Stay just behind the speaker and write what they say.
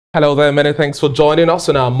Hello there, many thanks for joining us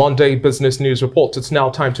on our Monday Business News Report. It's now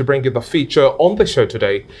time to bring you the feature on the show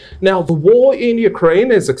today. Now, the war in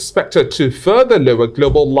Ukraine is expected to further lower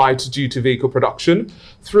global light-duty vehicle production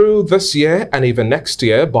through this year and even next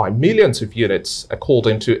year by millions of units,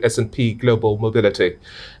 according to S&P Global Mobility.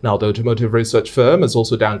 Now, the automotive research firm has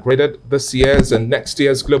also downgraded this year's and next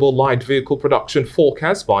year's global light vehicle production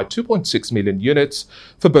forecast by 2.6 million units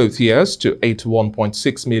for both years to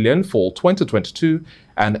 81.6 million for 2022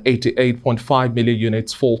 and 88.5 million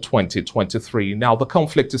units for 2023. Now, the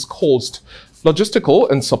conflict has caused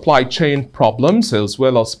logistical and supply chain problems as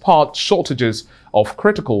well as part shortages of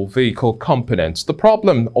critical vehicle components. The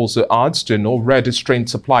problem also adds to an already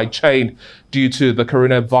strained supply chain due to the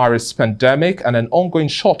coronavirus pandemic and an ongoing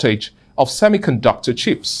shortage of semiconductor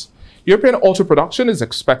chips. European auto production is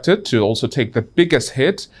expected to also take the biggest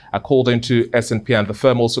hit, according to S&P, and the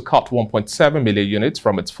firm also cut 1.7 million units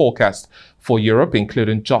from its forecast for Europe,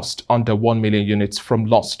 including just under 1 million units from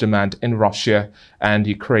lost demand in Russia and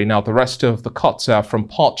Ukraine. Now, the rest of the cuts are from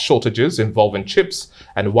part shortages involving chips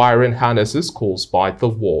and wiring harnesses caused by the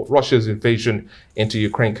war. Russia's invasion into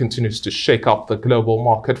Ukraine continues to shake up the global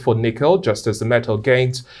market for nickel, just as the metal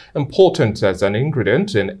gains importance as an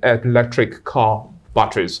ingredient in electric car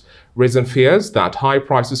batteries, raising fears that high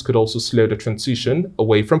prices could also slow the transition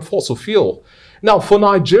away from fossil fuel. Now, for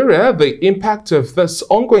Nigeria, the impact of this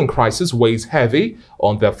ongoing crisis weighs heavy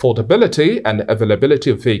on the affordability and availability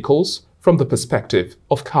of vehicles from the perspective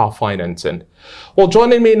of car financing. Well,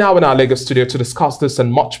 joining me now in our Lagos studio to discuss this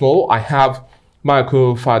and much more, I have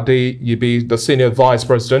Mayokun Fadeyibi, the Senior Vice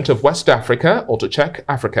President of West Africa, Autochek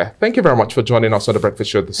Africa. Thank you very much for joining us on the Breakfast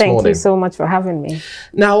Show this morning. Thank you so much for having me.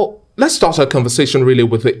 Now, let's start our conversation really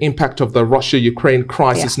with the impact of the Russia-Ukraine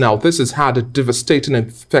crisis. Now, this has had a devastating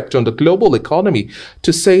effect on the global economy,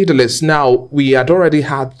 to say the least. Now, we had already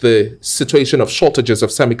had the situation of shortages of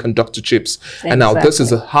semiconductor chips, and now this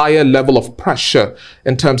is a higher level of pressure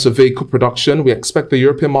in terms of vehicle production. We expect the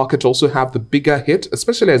European market to also have the bigger hit,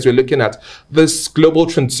 especially as we're looking at this global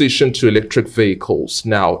transition to electric vehicles.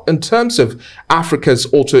 Now, in terms of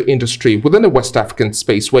Africa's auto industry within the West African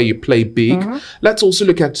space where you play big, let's also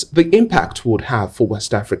look at the impact would have for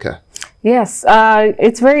West Africa. Yes,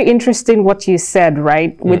 it's very interesting what you said,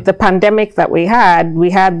 right? With the pandemic that we had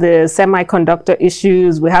the semiconductor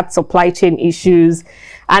issues, we had supply chain issues,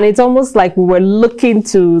 and it's almost like we were looking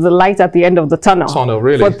to the light at the end of the tunnel,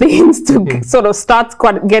 really, for things to sort of start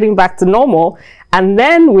getting back to normal. And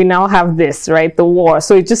then we now have this, right, the war.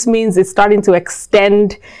 So it just means it's starting to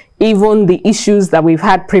extend even the issues that we've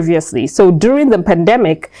had previously. So during the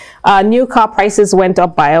pandemic, new car prices went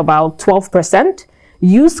up by about 12%.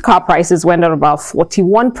 Used car prices went up about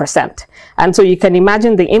 41%. And so you can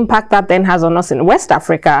imagine the impact that then has on us in West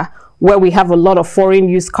Africa, where we have a lot of foreign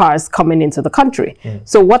used cars coming into the country.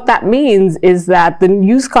 So what that means is that the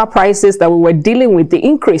used car prices that we were dealing with, the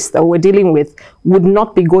increase that we're dealing with, would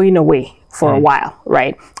not be going away for a while,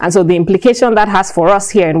 right? And so the implication that has for us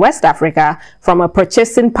here in West Africa from a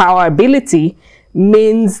purchasing power ability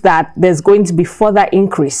means that there's going to be further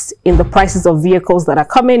increase in the prices of vehicles that are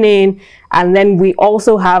coming in. And then we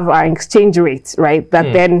also have our exchange rates, right,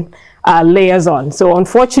 that then layers on. So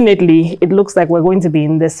unfortunately, it looks like we're going to be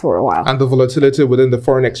in this for a while. And the volatility within the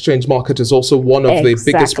foreign exchange market is also one of the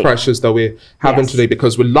biggest pressures that we're having today,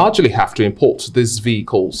 because we largely have to import these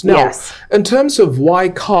vehicles. Now, in terms of why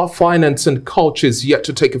car finance and culture is yet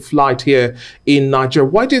to take a flight here in Nigeria,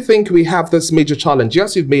 why do you think we have this major challenge?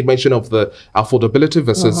 Yes, you've made mention of the affordability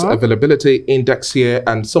versus availability index here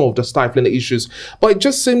and some of the stifling issues, but it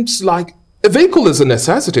just seems like a vehicle is a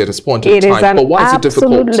necessity at this point in time, but why is it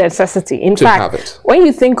difficult? It is an absolute necessity. In fact, when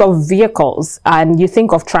you think of vehicles and you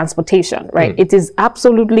think of transportation, right, it is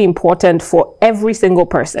absolutely important for every single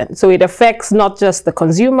person. So it affects not just the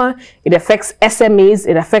consumer, it affects SMEs,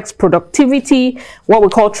 it affects productivity, what we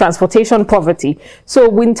call transportation poverty.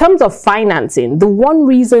 So in terms of financing, the one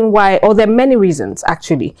reason why, or there are many reasons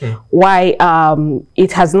actually, why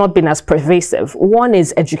it has not been as pervasive. One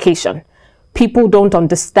is education. People don't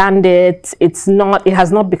understand it. It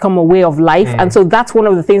has not become a way of life. And so that's one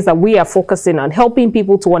of the things that we are focusing on, helping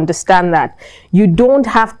people to understand that you don't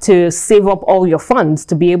have to save up all your funds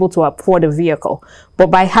to be able to afford a vehicle. But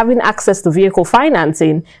by having access to vehicle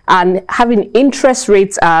financing and having interest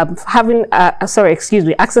rates, access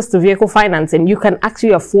to vehicle financing, you can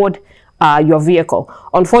actually afford your vehicle.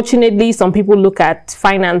 Unfortunately, some people look at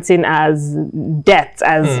financing as debt,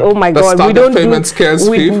 as oh my God, we don't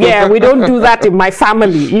we don't do that in my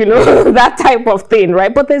family, you know, that type of thing,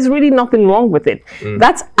 right? But there's really nothing wrong with it.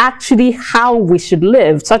 That's actually how we should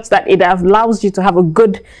live, such that it allows you to have a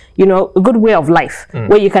good, you know, a good way of life,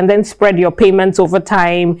 where you can then spread your payments over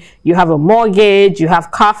time. You have a mortgage, you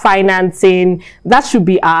have car financing. That should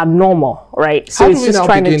be our normal, right? So how do we now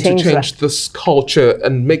begin to change this culture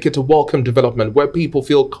and make it a welcome development where people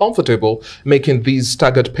feel comfortable making these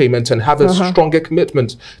staggered payments and have a stronger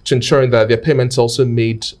commitment to ensuring that their payments are also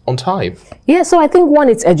made on time? Yeah, so I think one,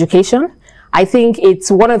 it's education. I think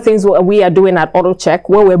it's one of the things we are doing at Autochek,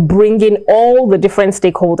 where we're bringing all the different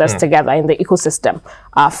stakeholders together in the ecosystem.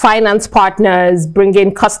 Finance partners,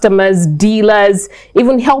 bringing customers, dealers,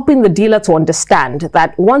 even helping the dealer to understand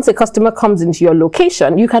that once a customer comes into your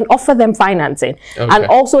location, you can offer them financing, and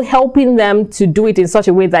also helping them to do it in such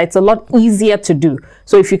a way that it's a lot easier to do.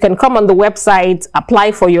 So if you can come on the website,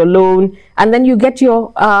 apply for your loan, and then you get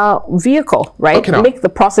your vehicle, right? Make the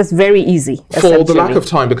process very easy. For the lack of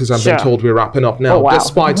time, because I've been told we're wrapping up now.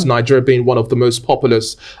 Despite Nigeria being one of the most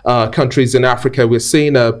populous countries in Africa, we're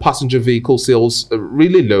seeing passenger vehicle sales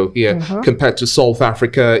really low here compared to South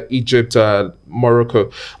Africa, Egypt, Morocco.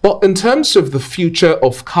 But in terms of the future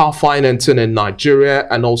of car financing in Nigeria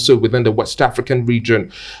and also within the West African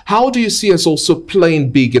region, how do you see us also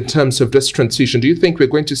playing big in terms of this transition? Do you think we're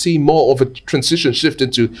going to see more of a transition shift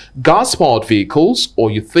into gas-powered vehicles, or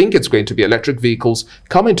you think it's going to be electric vehicles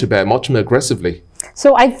coming to bear much more aggressively?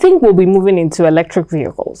 So I think we'll be moving into electric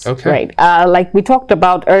vehicles, right? Like we talked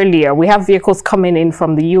about earlier, we have vehicles coming in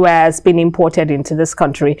from the US, being imported into this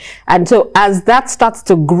country. And so as that starts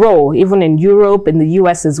to grow, even in Europe, in the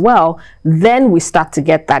US as well, then we start to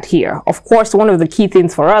get that here. Of course, one of the key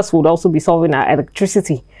things for us would also be solving our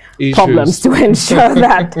electricity problems to ensure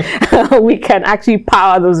that we can actually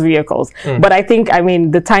power those vehicles. But I think, I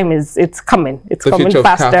mean, the time is, it's coming. It's coming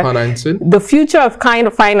faster. Car financing? The future of kind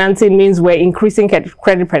of financing means we're increasing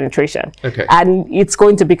credit penetration. And it's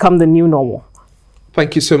going to become the new normal.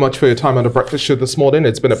 Thank you so much for your time on the Breakfast Show this morning.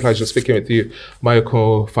 It's been a pleasure speaking with you,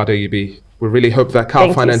 Mayokun Fadeyibi. We really hope that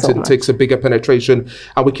car financing takes a bigger penetration,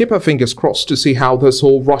 and we keep our fingers crossed to see how this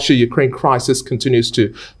whole Russia-Ukraine crisis continues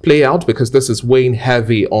to play out, because this is weighing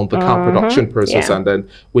heavy on the car production process, and then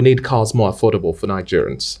we need cars more affordable for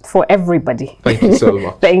Nigerians. For everybody. Thank you so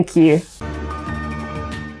much. Thank you.